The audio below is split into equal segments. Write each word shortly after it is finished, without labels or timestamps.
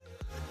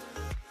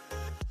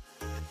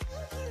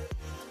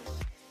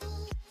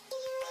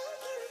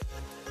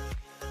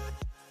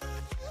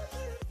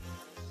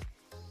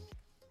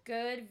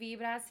good,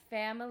 Vibras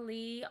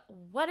family?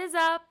 What is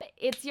up?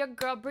 It's your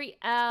girl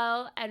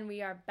Brielle, and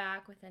we are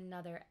back with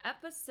another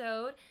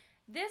episode.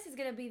 This is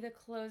going to be the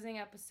closing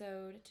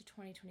episode to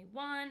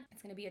 2021.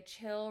 It's going to be a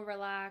chill,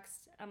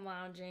 relaxed, I'm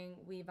lounging,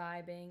 we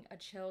vibing, a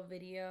chill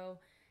video,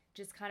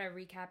 just kind of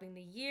recapping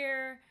the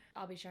year.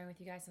 I'll be sharing with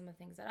you guys some of the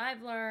things that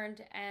I've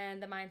learned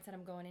and the mindset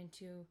I'm going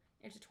into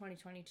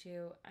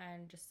 2022,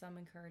 and just some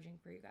encouraging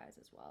for you guys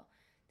as well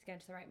to get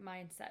into the right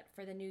mindset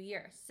for the new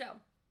year. So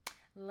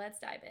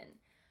let's dive in.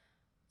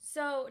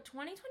 So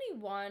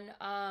 2021,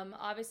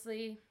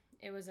 obviously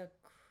it was a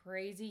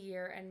crazy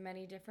year in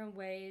many different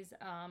ways.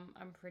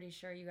 I'm pretty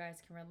sure you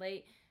guys can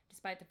relate,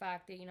 despite the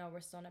fact that, we're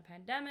still in a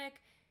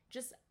pandemic.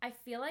 Just, I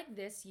feel like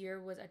this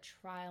year was a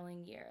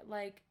trialing year.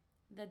 Like,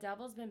 the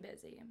devil's been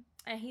busy,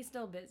 and he's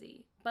still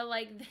busy. But,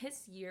 like,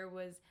 this year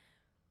was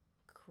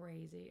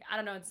crazy. I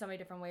don't know, in so many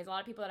different ways. A lot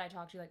of people that I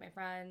talk to, like my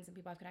friends and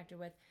people I've connected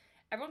with,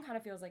 everyone kind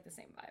of feels like the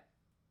same vibe.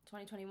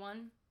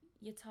 2021,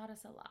 you taught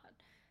us a lot.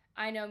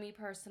 I know me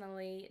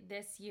personally,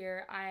 this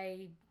year,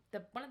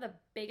 one of the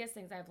biggest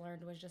things I've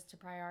learned was just to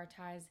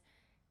prioritize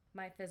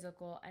my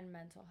physical and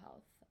mental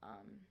health.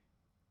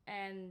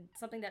 And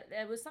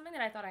it was something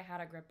that I thought I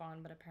had a grip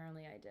on, but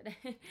apparently I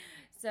didn't.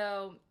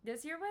 So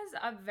this year was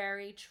a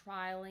very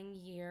trialing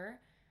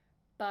year,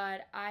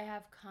 but I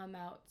have come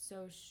out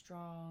so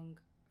strong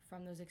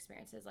from those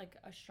experiences, like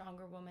a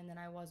stronger woman than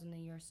I was when the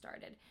year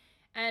started.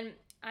 And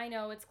I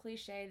know it's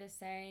cliche, this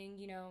saying,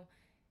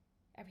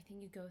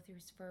 everything you go through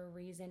is for a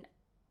reason.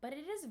 But it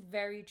is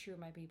very true,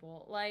 my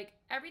people. Like,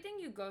 everything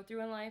you go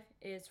through in life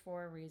is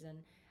for a reason.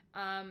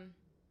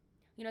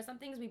 Some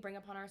things we bring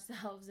upon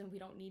ourselves and we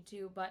don't need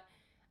to, but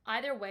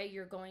either way,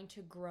 you're going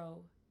to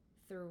grow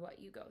through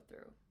what you go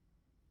through.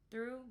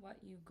 Through what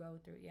you go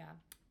through. Yeah,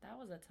 that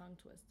was a tongue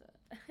twister.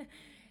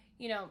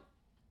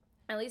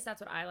 At least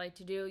that's what I like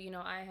to do.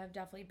 I have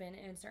definitely been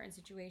in certain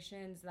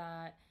situations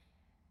that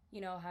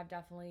have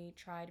definitely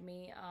tried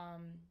me.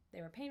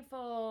 They were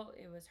painful,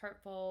 it was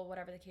hurtful,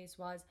 whatever the case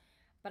was.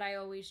 But I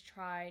always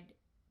tried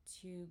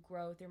to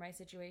grow through my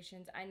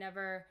situations. I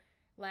never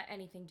let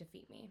anything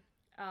defeat me.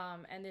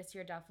 And this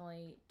year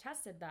definitely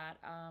tested that.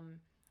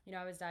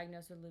 I was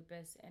diagnosed with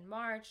lupus in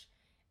March.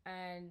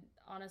 And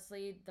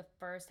honestly,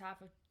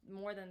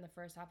 more than the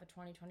first half of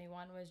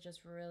 2021 was just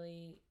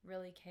really,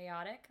 really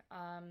chaotic.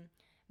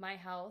 My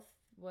health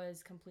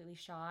was completely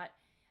shot.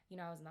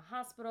 I was in the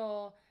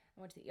hospital. I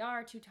went to the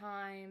ER 2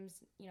 times.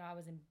 I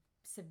was in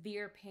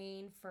severe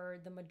pain for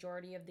the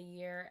majority of the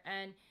year.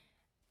 And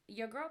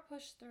your girl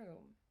pushed through,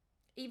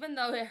 even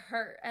though it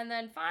hurt. And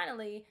then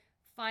finally,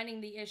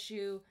 finding the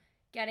issue,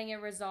 getting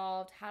it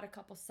resolved, had a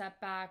couple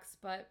setbacks.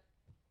 But,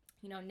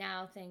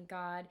 now, thank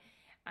God,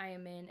 I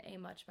am in a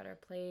much better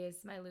place.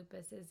 My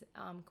lupus is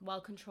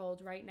well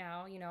controlled right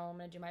now. I'm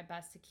going to do my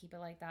best to keep it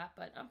like that.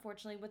 But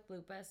unfortunately, with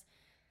lupus,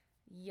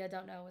 you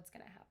don't know what's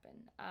going to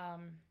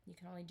happen. You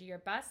can only do your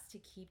best to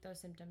keep those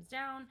symptoms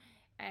down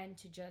and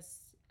to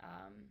just,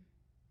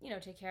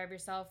 take care of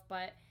yourself.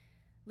 But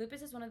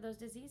lupus is one of those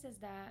diseases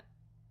that,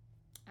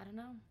 I don't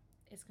know,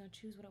 it's going to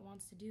choose what it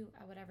wants to do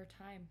at whatever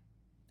time.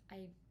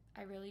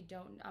 I really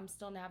don't. I'm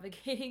still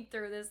navigating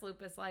through this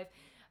lupus life.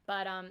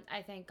 But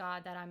I thank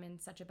God that I'm in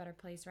such a better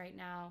place right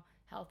now,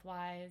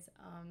 health-wise.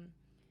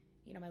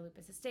 My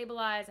lupus is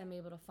stabilized. I'm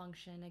able to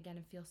function again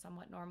and feel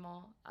somewhat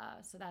normal.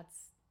 So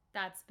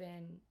that's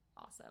been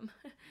awesome.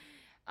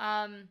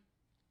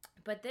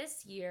 But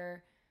this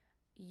year,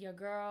 your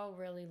girl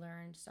really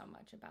learned so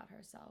much about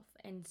herself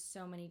in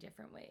so many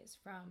different ways.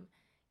 From,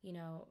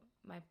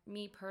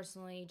 me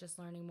personally, just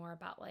learning more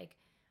about like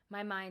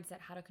my mindset,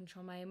 how to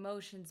control my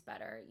emotions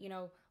better,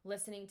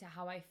 listening to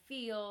how I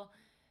feel,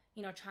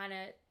 trying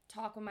to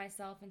talk with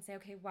myself and say,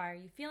 okay, why are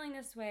you feeling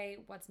this way?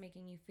 What's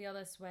making you feel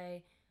this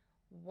way?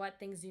 What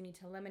things do you need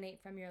to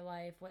eliminate from your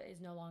life? What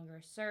is no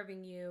longer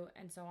serving you?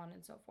 And so on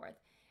and so forth.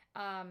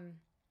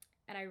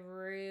 And I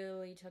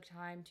really took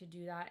time to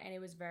do that, and it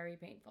was very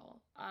painful.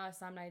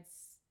 Some nights,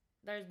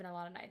 there's been a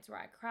lot of nights where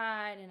I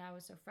cried and I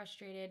was so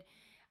frustrated.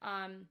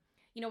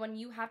 When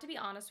you have to be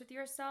honest with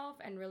yourself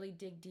and really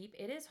dig deep,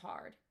 it is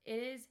hard.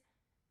 It is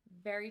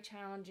very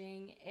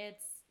challenging.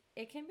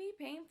 It can be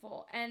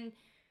painful, and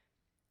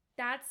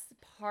that's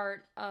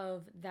part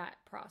of that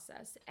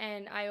process.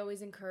 And I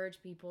always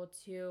encourage people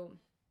to,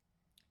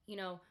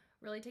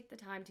 really take the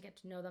time to get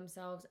to know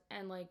themselves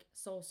and like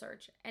soul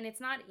search. And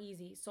it's not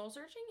easy. Soul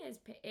searching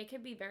it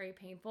can be very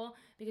painful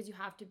because you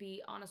have to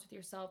be honest with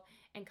yourself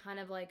and kind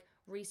of like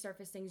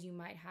resurface things you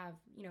might have,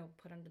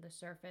 put under the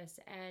surface.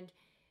 And,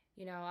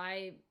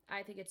 I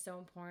think it's so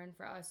important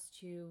for us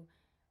to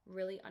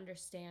really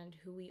understand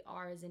who we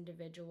are as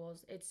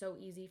individuals. It's so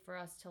easy for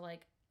us to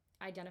like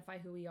identify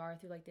who we are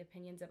through like the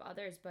opinions of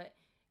others, but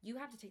you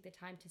have to take the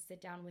time to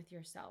sit down with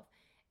yourself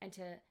and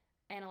to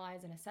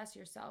analyze and assess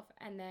yourself,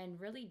 and then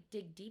really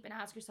dig deep and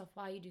ask yourself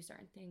why you do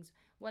certain things.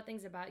 What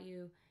things about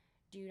you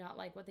do you not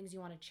like? What things you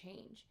want to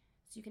change?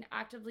 So you can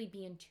actively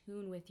be in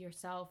tune with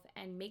yourself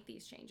and make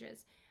these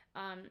changes.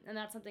 And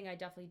that's something I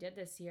definitely did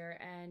this year.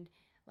 And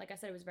like I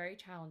said, it was very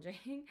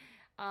challenging.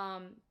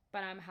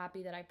 but I'm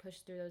happy that I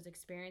pushed through those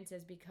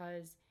experiences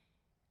because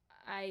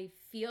I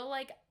feel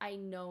like I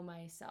know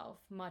myself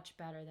much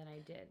better than I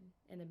did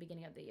in the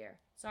beginning of the year.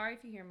 Sorry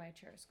if you hear my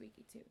chair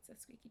squeaky too. It's a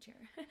squeaky chair.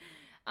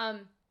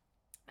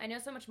 I know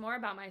so much more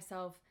about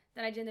myself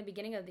than I did in the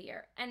beginning of the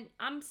year. And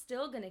I'm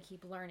still going to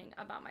keep learning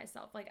about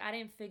myself. Like, I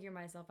didn't figure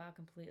myself out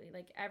completely.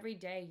 Like, every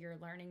day you're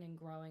learning and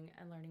growing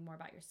and learning more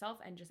about yourself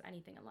and just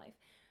anything in life.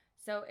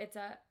 So it's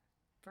a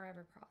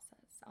forever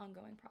process,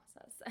 ongoing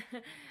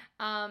process.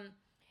 um,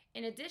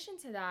 in addition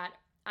to that,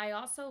 I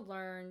also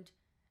learned,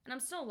 and I'm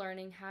still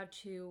learning how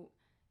to,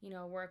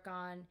 work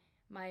on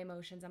my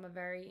emotions. I'm a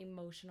very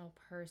emotional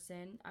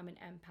person. I'm an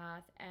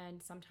empath,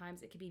 and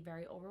sometimes it can be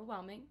very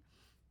overwhelming.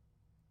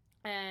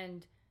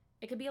 And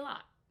it could be a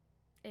lot.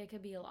 It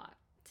could be a lot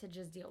to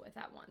just deal with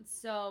at once.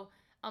 So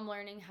I'm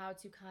learning how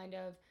to kind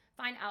of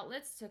find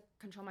outlets to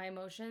control my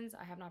emotions.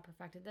 I have not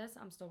perfected this.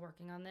 I'm still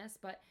working on this,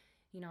 but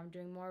I'm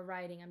doing more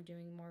writing. I'm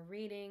doing more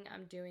reading.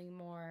 I'm doing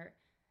more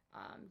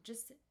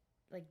just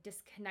like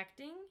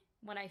disconnecting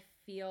when I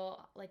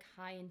feel like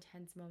high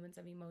intense moments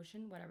of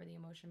emotion, whatever the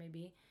emotion may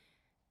be,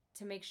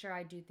 to make sure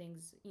I do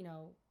things,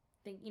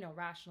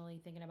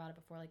 rationally thinking about it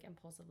before like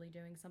impulsively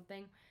doing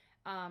something.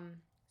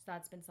 So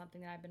that's been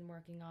something that I've been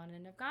working on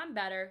and have gotten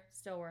better.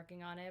 Still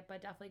working on it,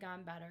 but definitely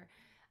gotten better.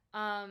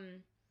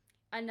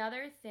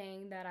 Another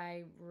thing that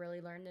I really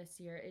learned this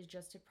year is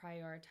just to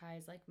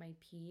prioritize like my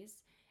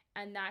peace,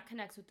 and that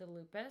connects with the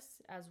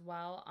lupus as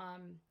well.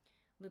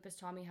 Lupus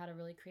taught me how to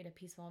really create a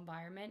peaceful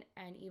environment,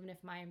 and even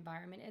if my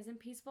environment isn't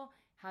peaceful,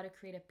 how to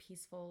create a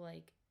peaceful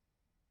like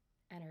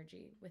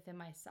energy within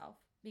myself,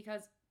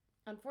 because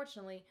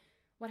unfortunately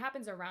what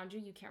happens around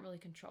you can't really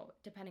control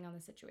depending on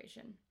the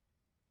situation.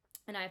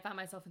 And I found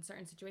myself in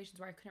certain situations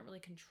where I couldn't really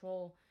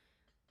control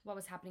what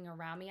was happening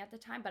around me at the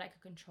time, but I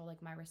could control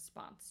like my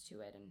response to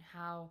it and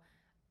how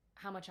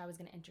much I was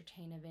going to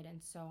entertain of it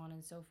and so on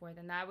and so forth.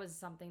 And that was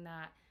something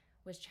that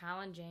was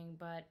challenging,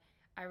 but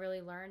I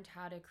really learned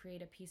how to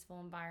create a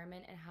peaceful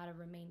environment and how to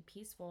remain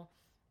peaceful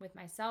with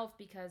myself,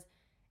 because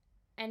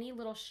any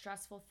little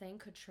stressful thing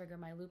could trigger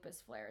my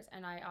lupus flares,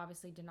 and I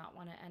obviously did not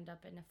want to end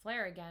up in a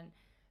flare again.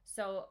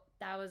 So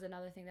that was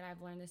another thing that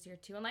I've learned this year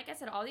too. And like I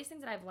said, all these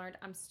things that I've learned,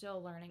 I'm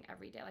still learning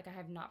every day. Like, I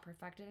have not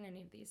perfected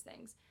any of these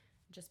things.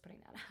 Just putting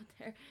that out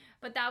there.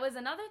 But that was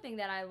another thing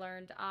that I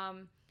learned.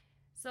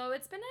 So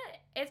it's been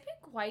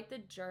quite the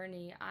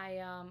journey.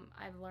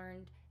 I've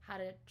learned how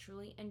to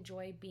truly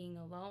enjoy being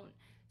alone.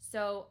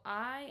 So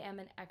I am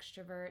an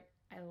extrovert.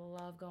 I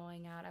love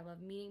going out. I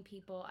love meeting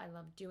people. I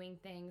love doing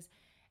things.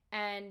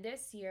 And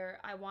this year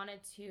I wanted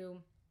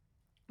to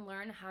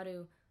learn how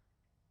to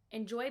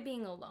enjoy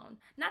being alone.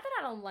 Not that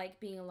I don't like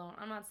being alone.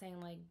 I'm not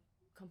saying like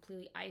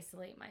completely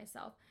isolate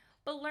myself,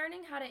 but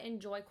learning how to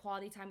enjoy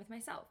quality time with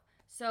myself.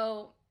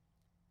 So,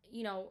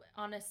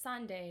 on a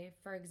Sunday,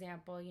 for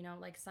example,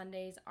 like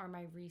Sundays are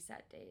my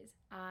reset days.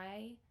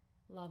 I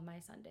love my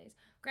Sundays.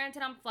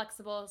 Granted, I'm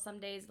flexible. Some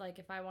days, like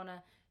if I want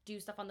to do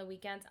stuff on the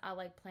weekends, I'll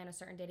like plan a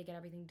certain day to get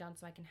everything done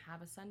so I can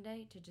have a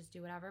Sunday to just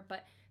do whatever.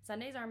 But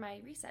Sundays are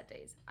my reset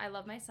days. I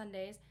love my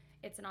Sundays.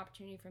 It's an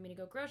opportunity for me to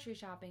go grocery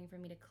shopping, for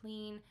me to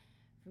clean,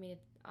 for me to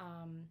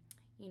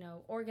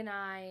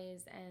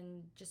organize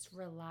and just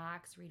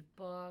relax, read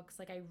books.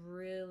 Like, I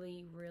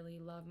really, really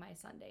love my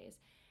Sundays.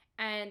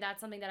 And that's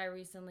something that I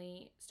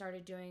recently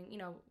started doing,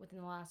 within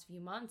the last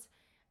few months,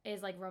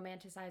 is like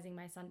romanticizing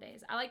my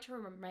Sundays. I like to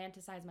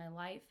romanticize my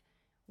life,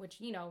 which,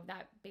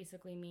 that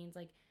basically means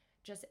like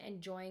just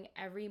enjoying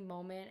every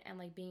moment and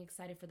like being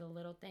excited for the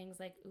little things,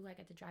 like, ooh, I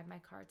get to drive my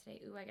car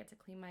today. Ooh, I get to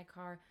clean my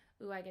car.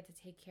 Ooh, I get to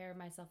take care of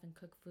myself and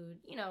cook food,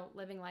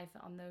 living life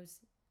on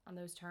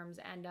those terms.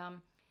 And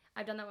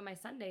I've done that with my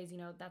Sundays.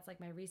 That's like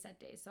my reset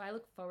days. So I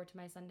look forward to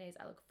my Sundays.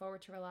 I look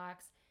forward to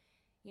relax.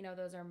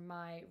 Those are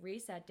my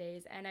reset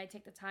days. And I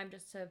take the time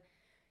just to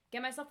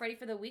get myself ready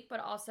for the week, but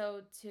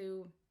also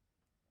to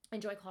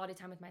enjoy quality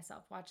time with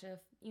myself. Watch a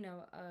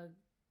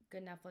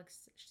good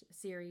Netflix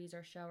series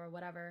or show or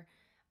whatever.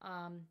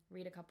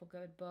 Read a couple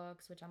good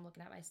books, which I'm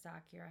looking at my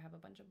stack here. I have a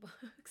bunch of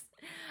books.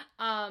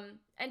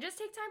 And just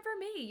take time for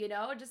me,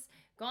 just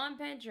go on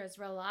Pinterest,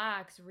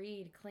 relax,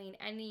 read, clean,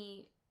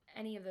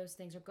 any of those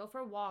things, or go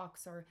for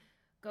walks, or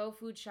go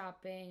food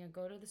shopping, or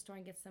go to the store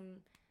and get some,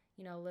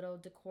 little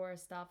decor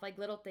stuff, like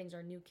little things,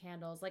 or new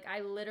candles. Like,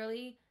 I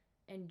literally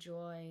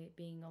enjoy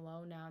being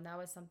alone now. And that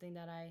was something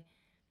that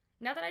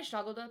not that I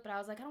struggled with, but I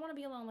was like, I don't want to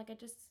be alone. Like,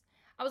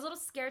 I was a little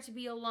scared to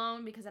be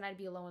alone, because then I'd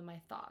be alone with my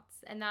thoughts.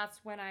 And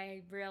that's when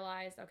I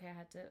realized, okay, I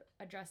had to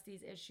address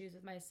these issues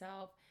with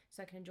myself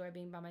so I can enjoy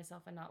being by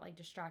myself and not like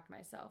distract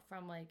myself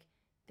from like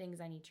things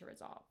I need to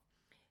resolve.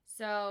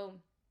 So,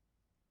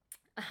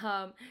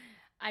 um,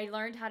 I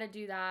learned how to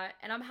do that,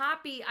 and I'm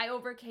happy I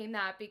overcame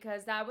that,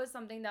 because that was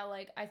something that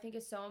like I think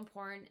is so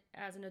important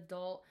as an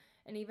adult,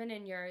 and even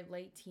in your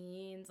late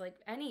teens, like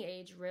any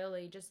age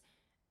really, just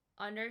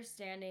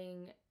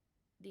understanding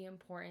the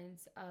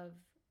importance of,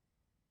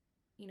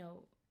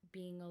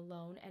 being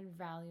alone and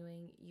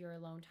valuing your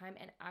alone time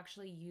and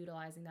actually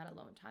utilizing that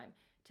alone time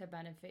to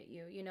benefit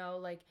you.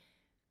 Like,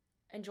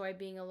 enjoy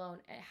being alone,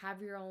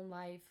 have your own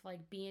life,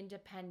 like be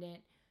independent.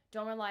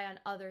 Don't rely on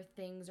other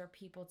things or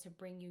people to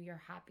bring you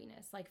your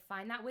happiness. Like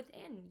find that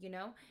within,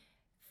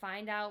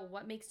 find out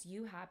what makes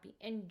you happy.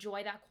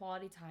 Enjoy that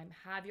quality time.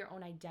 Have your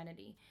own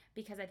identity,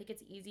 because I think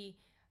it's easy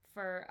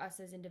for us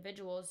as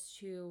individuals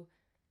to,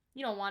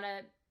 want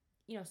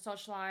to,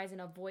 socialize and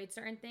avoid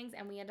certain things,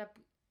 and we end up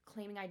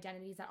claiming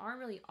identities that aren't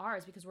really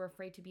ours because we're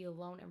afraid to be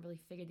alone and really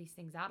figure these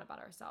things out about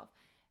ourselves.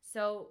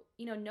 So,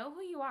 know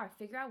who you are,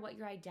 figure out what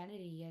your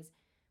identity is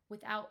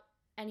without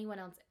anyone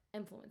else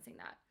influencing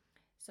that.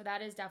 So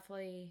that is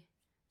definitely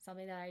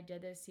something that I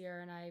did this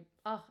year, and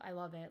I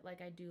love it.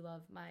 Like I do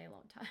love my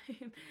alone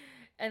time.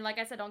 And like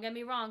I said, don't get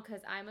me wrong,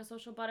 because I'm a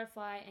social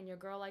butterfly and your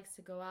girl likes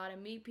to go out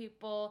and meet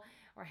people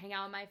or hang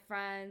out with my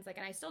friends. Like,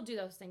 and I still do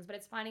those things, but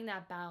it's finding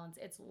that balance.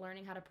 It's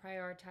learning how to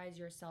prioritize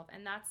yourself,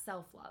 and that's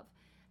self-love.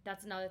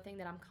 That's another thing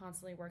that I'm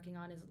constantly working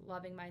on, is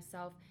loving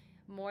myself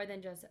more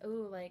than just,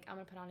 oh, like I'm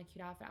gonna put on a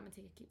cute outfit, I'm gonna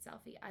take a cute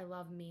selfie, I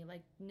love me.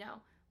 Like, no,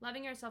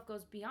 loving yourself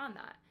goes beyond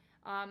that.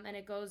 And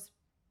it goes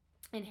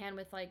in hand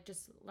with like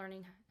just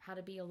learning how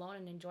to be alone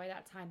and enjoy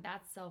that time.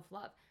 That's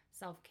self-love,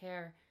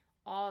 self-care,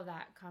 all of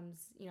that comes,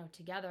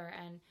 together.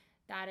 And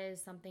that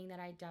is something that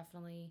I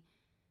definitely,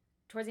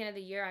 towards the end of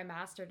the year, I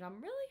mastered, and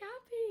I'm really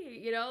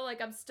happy.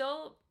 Like I'm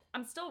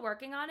still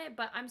working on it,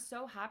 but I'm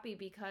so happy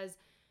because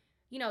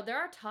there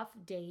are tough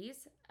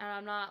days, and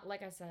I'm not,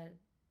 like I said,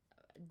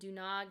 do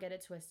not get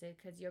it twisted,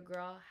 because your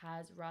girl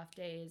has rough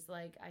days.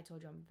 Like I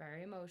told you, I'm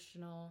very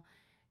emotional.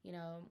 you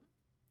know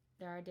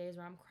there are days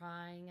where I'm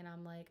crying and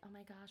I'm like, oh my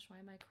gosh, why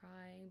am I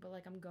crying? But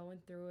like I'm going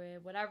through it,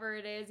 whatever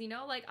it is,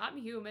 like I'm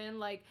human.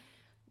 Like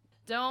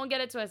don't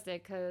get it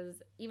twisted, because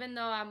even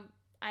though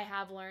I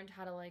have learned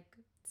how to like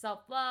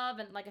self-love,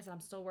 and like I said, I'm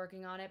still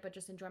working on it, but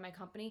just enjoy my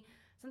company,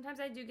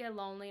 sometimes I do get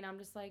lonely and I'm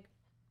just like,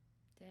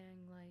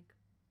 dang, like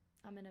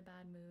I'm in a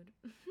bad mood.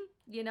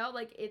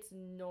 Like it's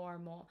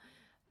normal.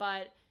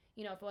 But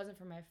if it wasn't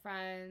for my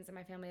friends and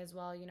my family as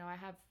well, I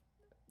have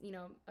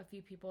a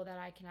few people that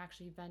I can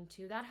actually vent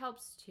to. That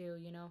helps too.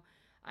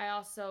 I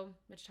also,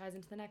 which ties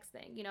into the next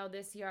thing,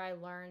 this year I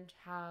learned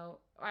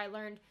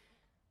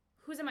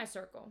who's in my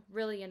circle,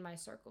 really in my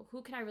circle.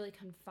 Who can I really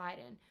confide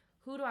in?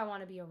 Who do I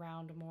want to be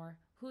around more?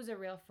 Who's a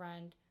real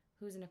friend?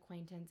 Who's an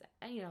acquaintance?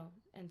 And,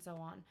 and so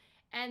on.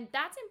 And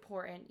that's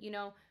important,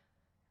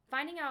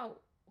 finding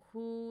out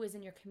who is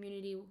in your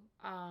community,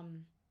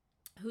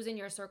 who's in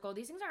your circle.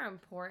 These things are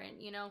important,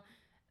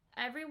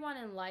 everyone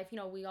in life,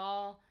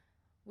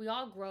 we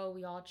all grow,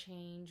 we all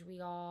change,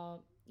 we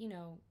all,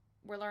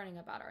 we're learning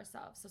about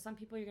ourselves. So some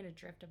people you're going to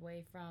drift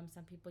away from,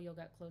 some people you'll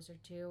get closer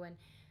to. And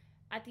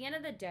at the end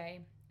of the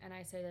day, and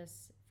I say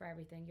this for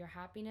everything, your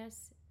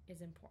happiness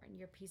is important.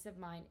 Your peace of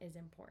mind is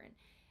important.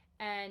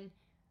 And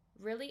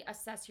really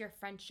assess your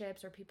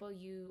friendships or people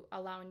you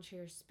allow into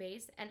your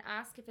space, and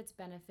ask if it's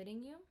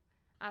benefiting you.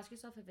 Ask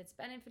yourself if it's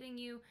benefiting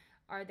you.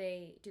 Do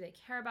they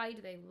care about you?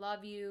 Do they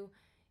love you?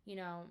 You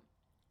know,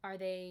 are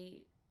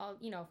they all,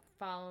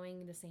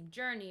 following the same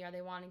journey? Are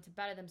they wanting to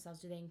better themselves?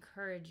 Do they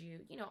encourage you?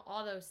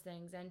 All those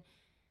things. And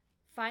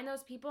find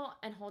those people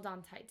and hold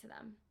on tight to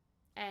them.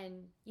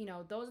 And,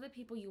 those are the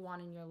people you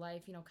want in your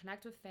life.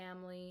 Connect with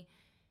family,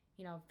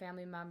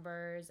 family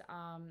members.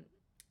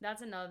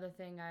 That's another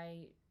thing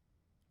I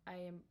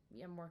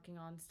am working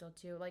on still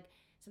too. Like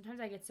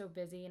sometimes I get so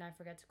busy and I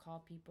forget to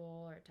call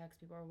people or text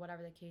people or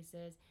whatever the case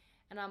is.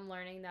 And I'm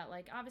learning that,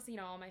 like, obviously,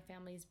 all my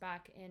family's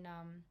back in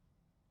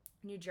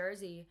New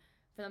Jersey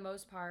for the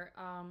most part.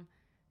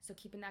 So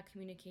keeping that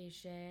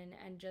communication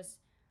and just,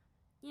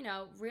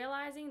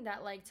 realizing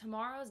that like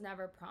tomorrow's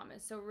never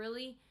promised. So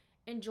really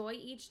enjoy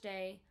each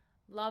day,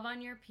 love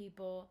on your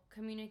people,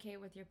 communicate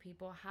with your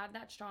people, have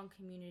that strong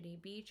community,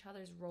 be each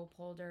other's rope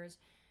holders.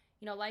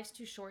 Life's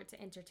too short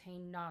to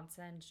entertain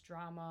nonsense,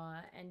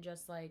 drama, and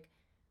just like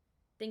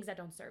things that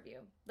don't serve you.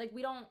 Like,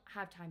 we don't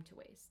have time to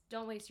waste.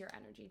 Don't waste your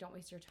energy. Don't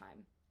waste your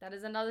time. That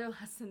is another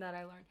lesson that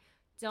I learned.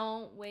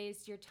 Don't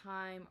waste your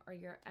time or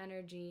your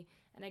energy.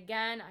 And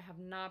again, I have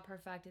not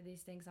perfected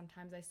these things.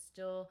 Sometimes I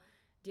still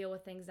deal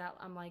with things that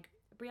I'm like,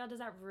 Brielle, does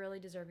that really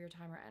deserve your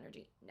time or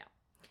energy? No.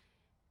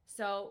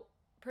 So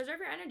preserve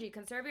your energy,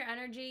 conserve your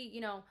energy.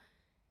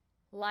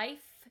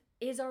 Life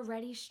is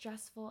already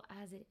stressful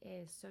as it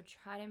is. So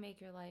try to make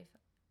your life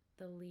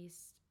the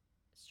least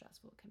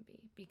stressful it can be,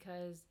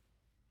 because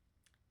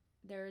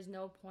there is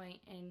no point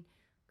in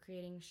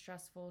creating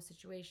stressful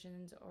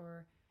situations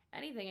or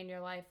anything in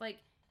your life. Like,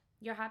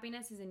 your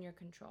happiness is in your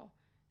control.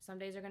 Some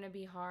days are going to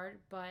be hard,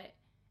 but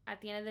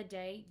at the end of the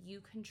day,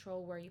 you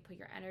control where you put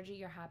your energy,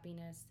 your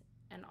happiness,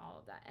 and all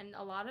of that. And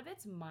a lot of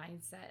it's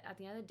mindset. At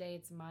the end of the day,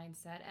 it's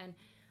mindset. And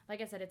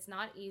like I said, it's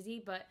not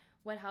easy, but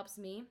what helps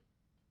me,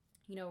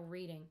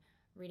 reading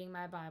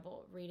my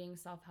Bible, reading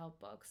self-help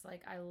books.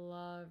 Like, I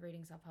love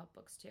reading self-help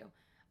books too.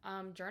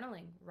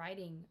 Journaling,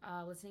 writing,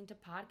 listening to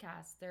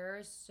podcasts. There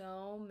are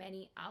so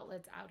many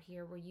outlets out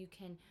here where you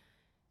can,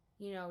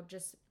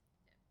 just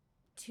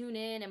tune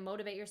in and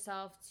motivate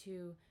yourself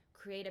to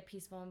create a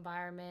peaceful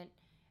environment.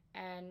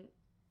 And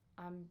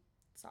I'm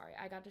sorry,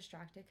 I got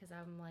distracted because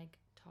I'm like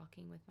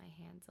talking with my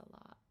hands a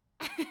lot.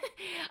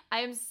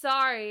 I'm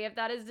sorry if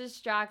that is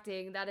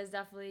distracting. That is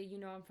definitely,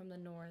 I'm from the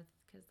north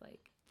because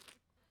like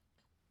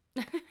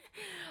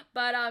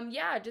but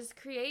yeah, just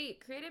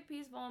create a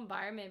peaceful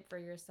environment for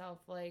yourself.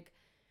 Like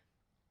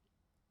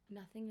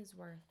nothing is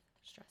worth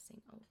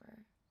stressing over.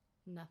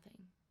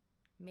 Nothing.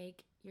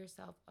 Make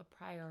yourself a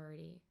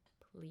priority,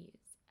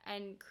 please.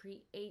 And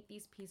create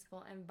these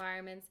peaceful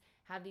environments.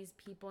 Have these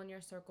people in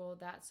your circle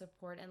that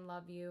support and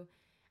love you.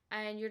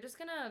 And you're just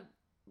gonna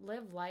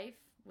live life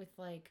with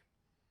like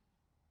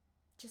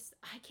just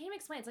I can't even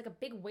explain. It's like a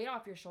big weight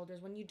off your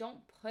shoulders when you don't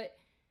put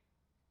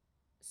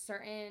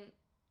certain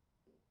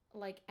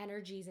like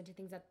energies into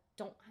things that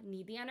don't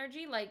need the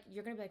energy. Like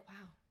you're gonna be like,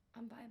 wow,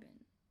 I'm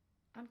vibing.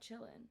 I'm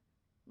chilling.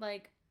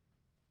 Like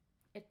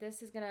if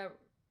this is gonna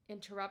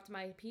interrupt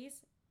my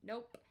peace,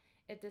 nope.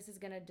 If this is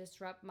gonna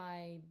disrupt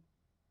my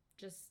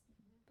just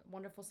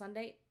wonderful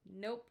Sunday,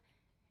 nope.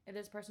 If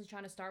this person's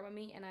trying to start with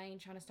me and I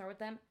ain't trying to start with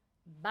them,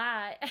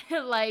 bye.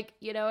 Like,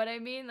 you know what I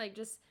mean? Like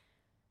just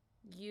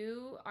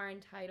you are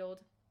entitled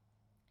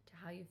to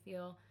how you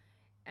feel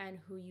and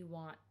who you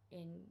want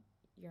in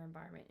your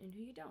environment and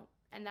who you don't.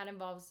 And that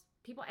involves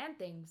people and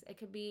things. It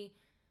could be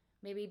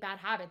maybe bad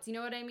habits. You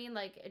know what I mean?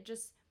 Like it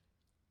just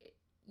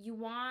you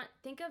want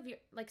think of your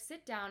like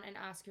sit down and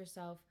ask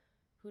yourself,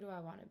 who do I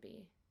want to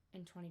be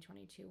in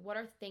 2022? What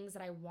are things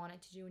that I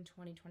wanted to do in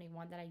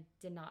 2021 that I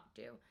did not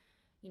do?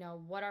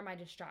 What are my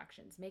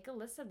distractions? Make a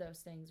list of those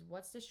things.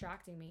 What's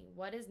distracting me?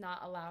 What is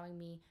not allowing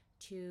me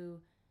to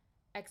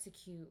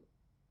execute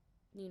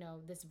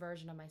this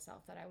version of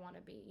myself that I want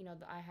to be.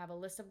 I have a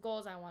list of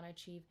goals I want to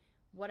achieve.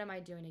 What am I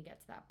doing to get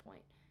to that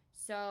point?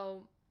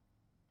 So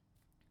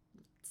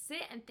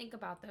sit and think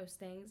about those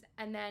things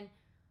and then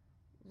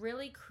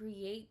really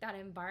create that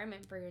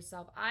environment for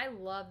yourself. I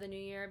love the new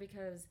year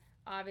because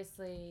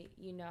obviously,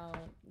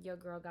 your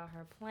girl got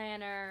her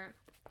planner.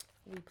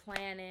 We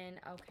planning,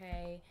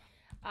 okay.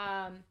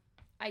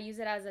 I use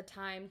it as a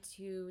time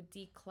to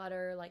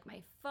declutter like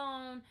my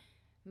phone,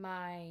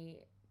 my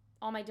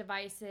all my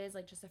devices,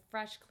 like just a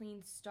fresh,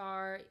 clean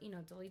start,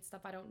 delete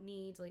stuff I don't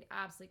need, delete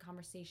apps, delete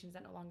conversations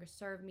that no longer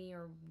serve me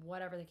or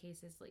whatever the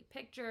case is, delete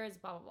pictures,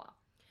 blah, blah,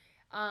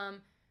 blah.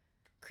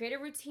 Create a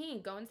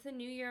routine. Go into the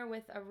new year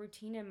with a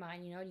routine in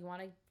mind.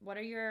 What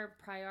are your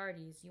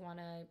priorities? You want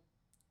to,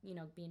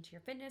 be into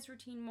your fitness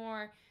routine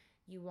more.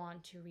 You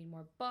want to read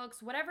more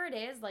books, whatever it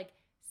is, like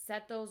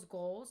set those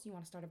goals. You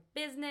want to start a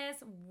business,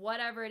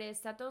 whatever it is,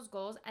 set those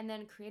goals and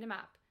then create a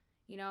map,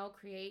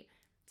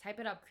 type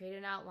it up, create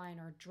an outline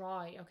or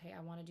draw it. Okay,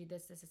 I want to do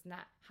this, this, and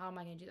that. How am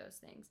I going to do those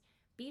things?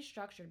 Be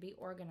structured, be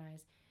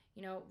organized.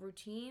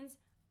 Routines,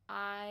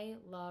 I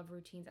love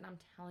routines. And I'm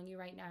telling you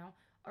right now,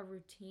 a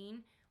routine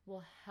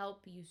will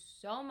help you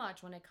so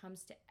much when it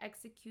comes to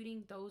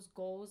executing those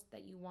goals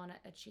that you want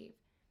to achieve.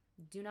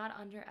 Do not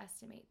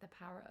underestimate the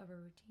power of a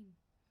routine.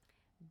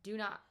 Do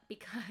not,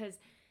 because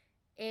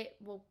it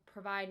will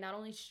provide not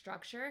only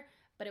structure,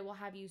 but it will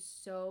have you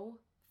so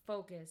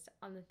focused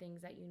on the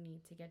things that you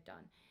need to get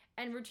done.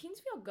 And routines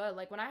feel good.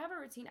 Like when I have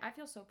a routine, I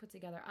feel so put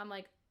together.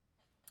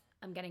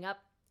 I'm getting up,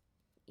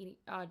 eating,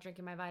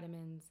 drinking my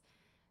vitamins.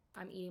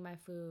 I'm eating my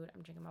food.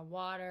 I'm drinking my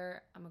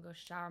water. I'm going to go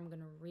shower. I'm going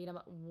to read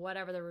about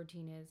whatever the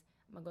routine is.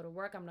 I'm going to go to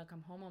work. I'm going to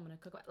come home. I'm going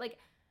to cook. Like,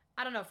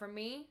 I don't know. For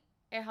me,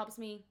 it helps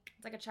me.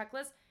 It's like a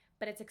checklist,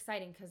 but it's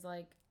exciting because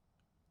like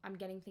I'm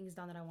getting things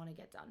done that I want to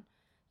get done.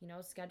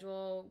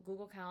 Schedule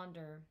Google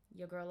Calendar.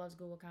 Your girl loves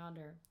Google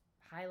Calendar.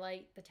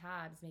 Highlight the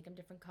tabs, make them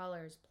different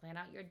colors, plan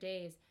out your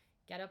days,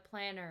 get a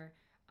planner.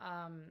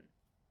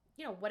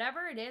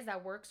 Whatever it is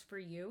that works for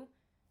you,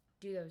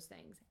 do those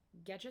things.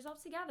 Get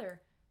yourself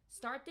together.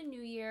 Start the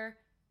new year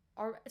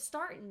or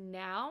start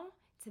now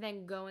to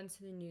then go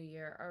into the new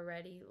year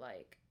already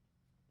like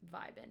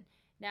vibing.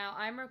 Now,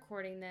 I'm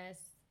recording this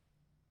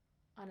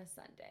on a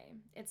Sunday.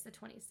 It's the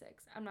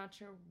 26th. I'm not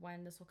sure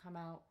when this will come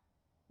out.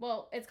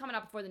 Well, it's coming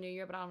out before the new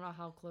year, but I don't know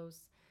how close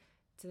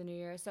to the new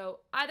year. So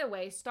either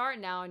way, start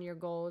now on your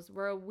goals.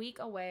 We're a week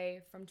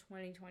away from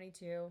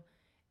 2022.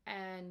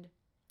 And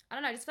I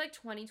don't know, I just feel like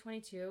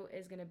 2022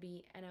 is going to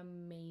be an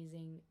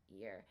amazing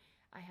year.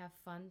 I have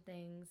fun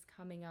things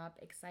coming up,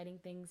 exciting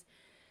things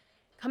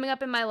coming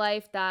up in my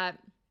life that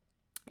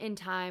in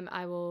time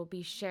I will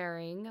be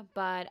sharing.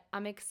 But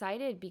I'm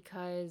excited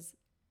because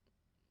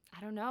I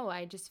don't know,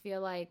 I just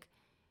feel like,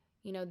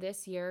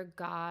 this year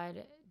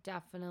God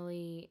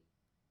definitely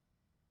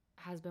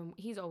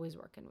he's always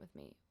working with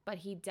me, but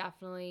he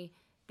definitely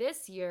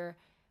this year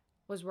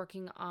was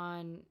working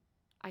on,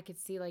 I could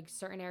see like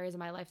certain areas of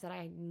my life that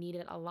I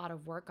needed a lot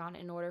of work on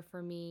in order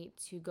for me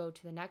to go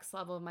to the next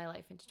level of my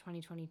life into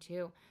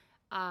 2022.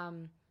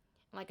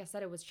 Like I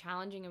said, it was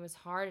challenging, it was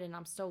hard, and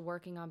I'm still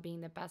working on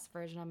being the best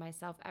version of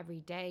myself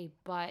every day,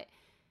 but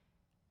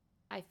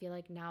I feel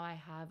like now I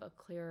have a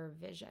clearer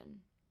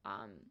vision.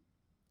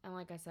 And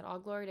like I said, all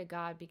glory to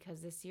God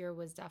because this year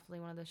was definitely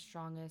one of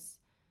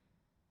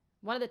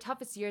the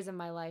toughest years of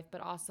my life,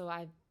 but also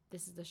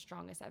this is the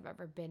strongest I've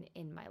ever been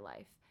in my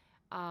life.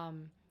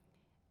 And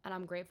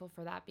I'm grateful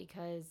for that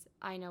because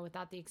I know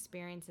without the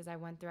experiences I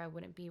went through, I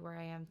wouldn't be where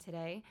I am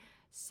today.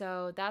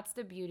 So that's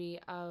the beauty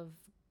of,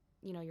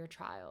 your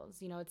trials.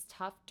 It's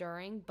tough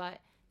during, but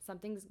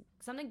something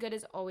good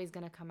is always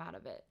going to come out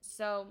of it.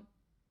 So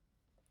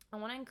I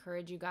want to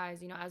encourage you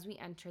guys, as we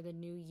enter the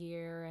new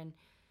year, and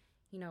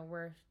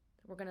we're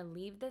going to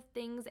leave the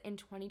things in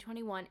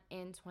 2021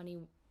 in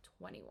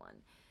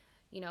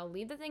 2021.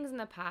 Leave the things in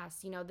the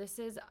past. This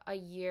is a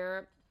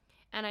year,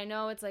 and I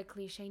know it's like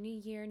cliche, new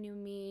year, new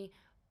me,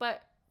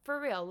 but for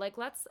real, like,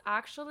 let's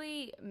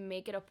actually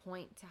make it a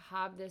point to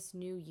have this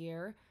new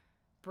year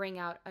bring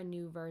out a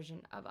new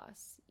version of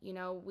us.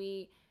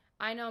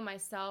 I know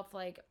myself,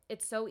 like,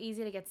 it's so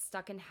easy to get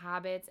stuck in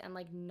habits and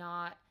like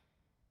not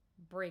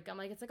break. I'm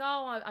like, it's like,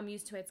 oh, I'm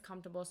used to it, it's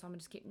comfortable, so I'm gonna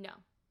just keep.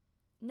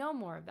 No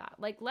more of that.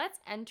 Like, let's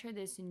enter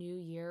this new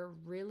year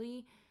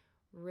really,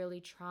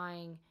 really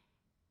trying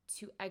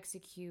to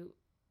execute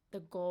the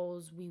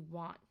goals we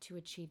want to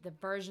achieve, the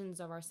versions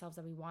of ourselves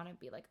that we want to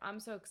be. Like, I'm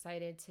so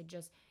excited to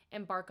just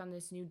embark on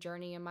this new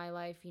journey in my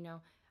life.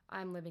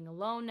 I'm living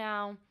alone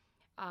now.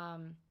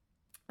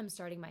 I'm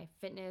starting my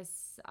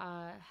fitness,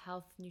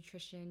 health,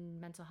 nutrition,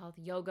 mental health,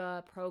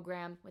 yoga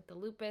program with the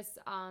Lupus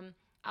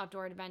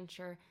outdoor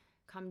adventure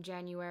come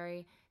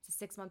January.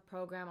 It's a 6-month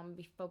program. I'm going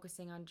to be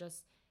focusing on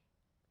just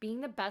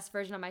being the best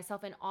version of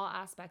myself in all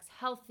aspects,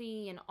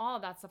 healthy and all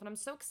of that stuff. And I'm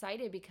so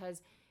excited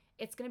because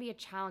it's going to be a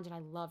challenge, and I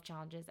love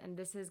challenges. And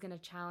this is going to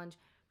challenge,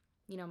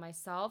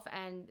 myself.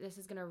 And this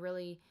is going to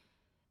really,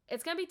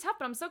 it's going to be tough,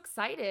 but I'm so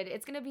excited.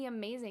 It's going to be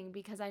amazing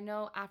because I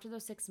know after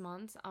those 6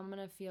 months, I'm going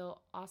to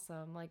feel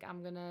awesome. Like,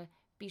 I'm going to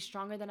be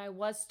stronger than I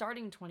was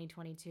starting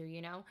 2022,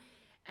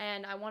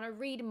 And I want to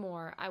read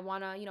more. I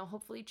want to,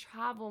 hopefully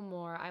travel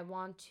more. I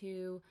want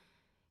to,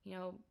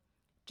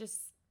 just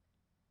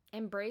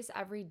embrace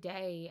every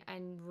day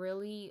and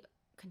really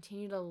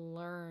continue to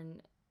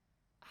learn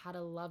how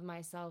to love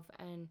myself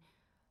and,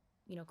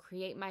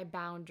 create my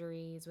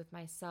boundaries with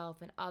myself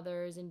and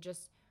others, and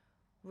just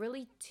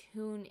really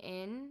tune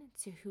in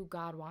to who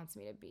God wants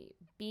me to be.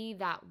 Be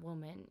that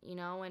woman,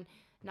 and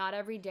not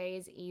every day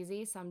is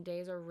easy. Some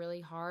days are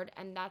really hard,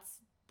 and that's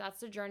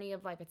the journey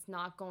of life. It's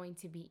not going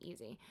to be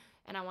easy.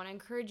 And I want to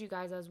encourage you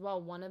guys as well.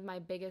 One of my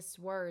biggest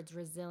words,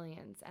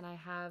 resilience. And I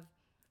have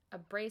a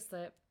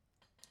bracelet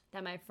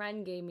that my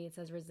friend gave me. It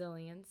says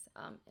resilience,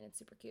 and it's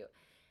super cute.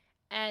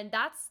 And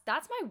that's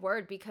my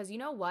word, because you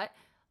know what?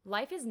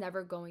 Life is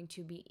never going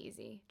to be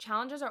easy.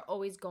 Challenges are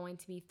always going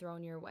to be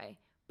thrown your way.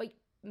 But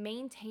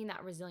maintain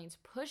that resilience.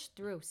 Push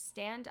through.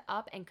 Stand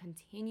up and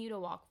continue to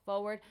walk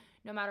forward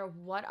no matter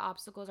what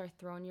obstacles are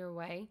thrown your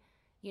way.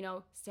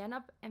 Stand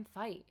up and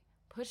fight.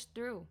 Push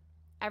through.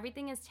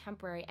 Everything is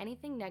temporary.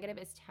 Anything negative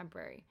is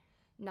temporary.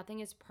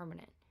 Nothing is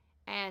permanent.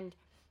 And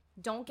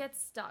don't get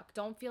stuck.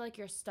 Don't feel like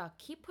you're stuck.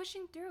 Keep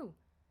pushing through.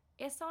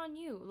 It's on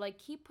you. Like,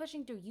 keep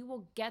pushing through. You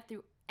will get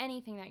through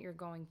anything that you're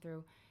going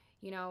through.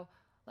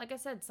 Like I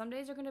said, some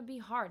days are going to be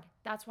hard.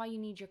 That's why you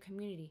need your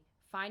community.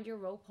 Find your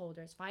rope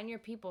holders. Find your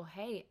people.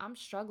 Hey, I'm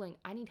struggling.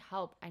 I need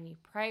help. I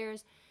need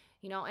prayers.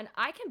 And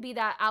I can be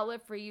that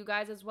outlet for you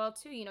guys as well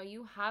too.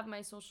 You have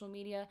my social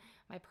media,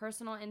 my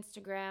personal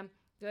Instagram,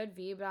 Good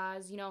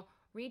Vibras.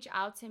 Reach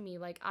out to me.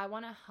 Like, I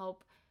want to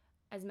help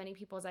as many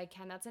people as I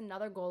can. That's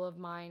another goal of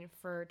mine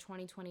for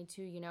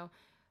 2022,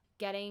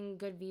 getting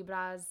Good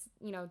Vibras,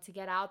 to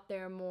get out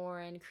there more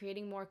and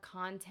creating more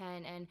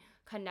content and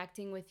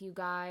connecting with you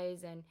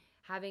guys and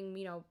having,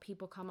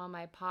 people come on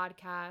my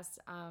podcast,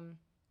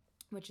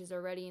 which is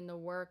already in the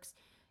works.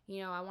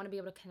 I want to be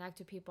able to connect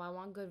with people. I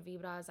want Good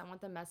Vibras. I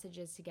want the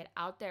messages to get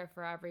out there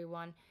for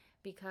everyone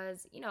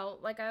because,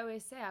 like I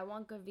always say, I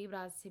want Good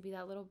Vibras to be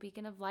that little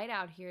beacon of light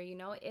out here.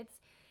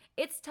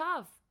 It's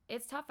tough.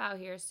 It's tough out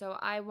here. So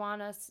I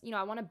want us,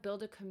 I want to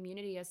build a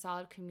community, a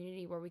solid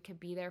community where we could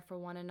be there for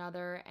one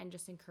another and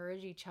just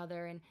encourage each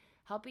other and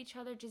help each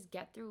other just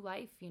get through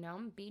life,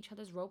 be each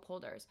other's rope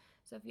holders.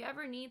 So if you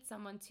ever need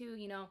someone too,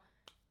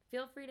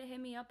 feel free to hit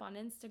me up on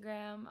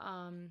Instagram.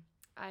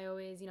 I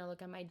always,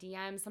 look at my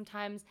DMs.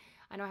 Sometimes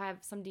I know I have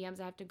some DMs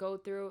I have to go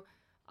through.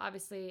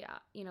 Obviously,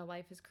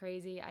 life is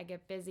crazy. I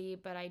get busy,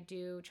 but I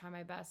do try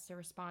my best to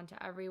respond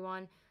to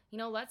everyone.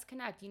 Let's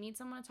connect. You need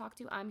someone to talk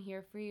to? I'm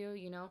here for you.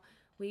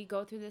 We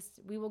go through this.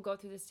 We will go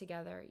through this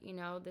together.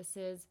 This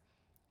is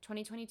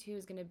 2022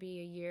 is going to be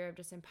a year of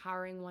just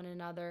empowering one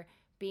another,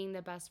 being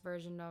the best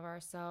version of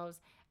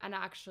ourselves, and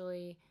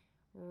actually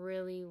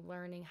really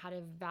learning how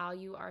to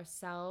value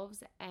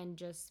ourselves and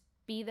just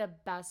be the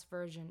best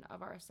version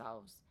of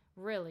ourselves,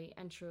 really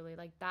and truly.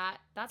 Like,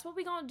 that's what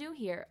we gonna do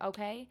here,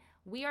 okay?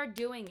 We are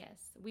doing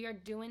this. We are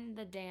doing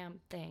the damn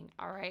thing,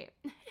 all right?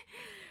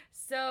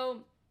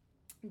 So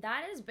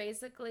that is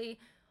basically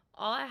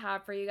all I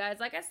have for you guys.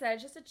 Like I said,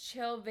 just a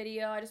chill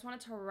video. I just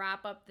wanted to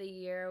wrap up the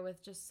year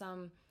with just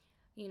some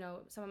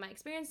of my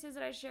experiences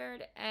that I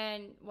shared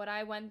and what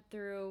I went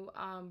through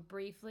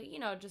briefly,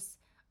 just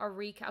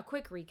a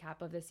quick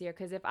recap of this year,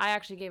 because if I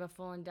actually gave a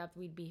full in-depth,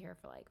 we'd be here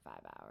for like 5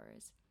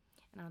 hours.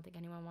 And I don't think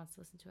anyone wants to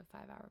listen to a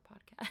 5-hour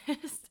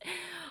podcast.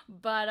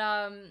 But,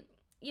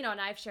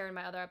 and I've shared in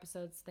my other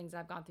episodes things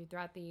I've gone through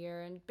throughout the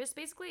year. And just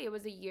basically, it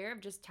was a year of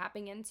just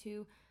tapping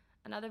into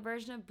another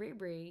version of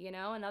Brie, you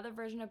know, another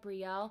version of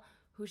Brielle,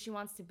 who she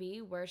wants to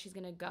be, where she's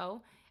going to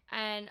go,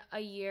 and a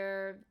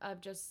year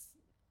of just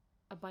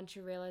a bunch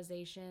of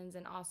realizations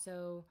and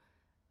also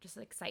just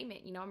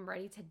excitement. You know, I'm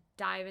ready to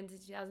dive into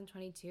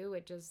 2022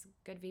 with just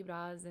good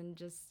vibras and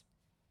just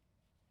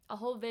a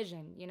whole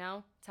vision, you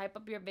know? Type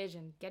up your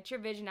vision. Get your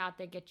vision out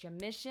there. Get your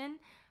mission,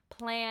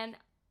 plan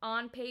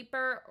on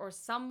paper or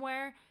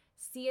somewhere.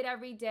 See it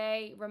every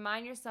day.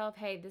 Remind yourself,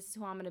 hey, this is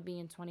who I'm going to be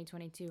in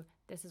 2022.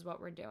 This is what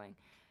we're doing.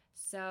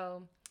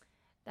 So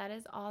that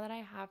is all that I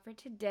have for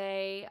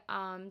today.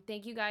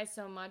 Thank you guys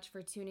so much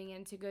for tuning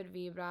in to Good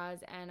Vibras.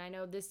 And I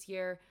know this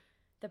year,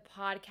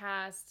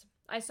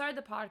 I started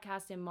the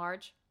podcast in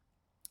March.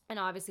 And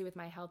obviously with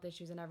my health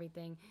issues and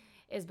everything,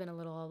 it's been a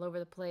little all over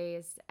the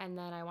place. And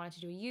then I wanted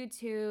to do a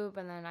YouTube,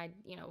 and then I,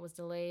 was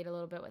delayed a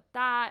little bit with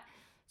that.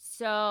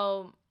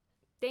 So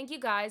thank you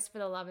guys for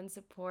the love and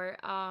support,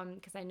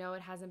 because I know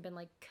it hasn't been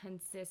like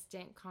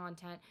consistent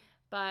content,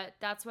 but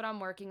that's what I'm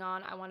working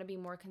on. I want to be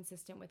more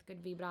consistent with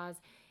Good Vibras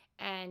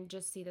and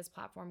just see this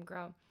platform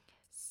grow.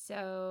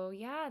 So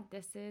yeah,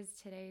 this is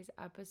today's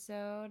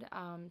episode.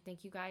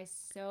 Thank you guys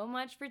so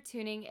much for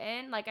tuning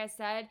in. Like I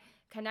said,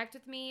 connect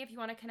with me if you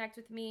want to connect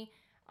with me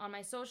on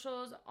my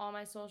socials. All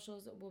my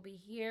socials will be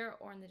here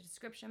or in the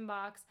description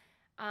box.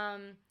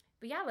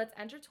 But yeah, let's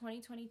enter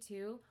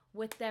 2022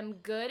 with them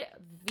good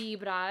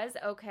vibras,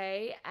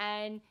 okay?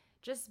 And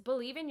just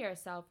believe in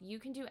yourself. You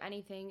can do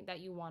anything that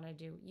you want to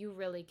do. You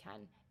really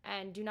can.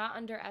 And do not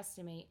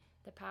underestimate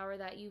the power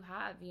that you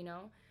have, you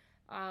know?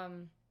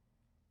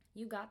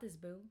 You got this,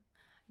 boo.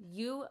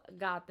 You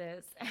got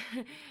this.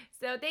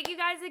 So thank you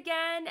guys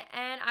again,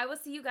 and I will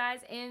see you guys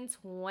in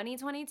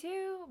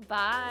 2022.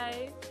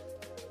 Bye.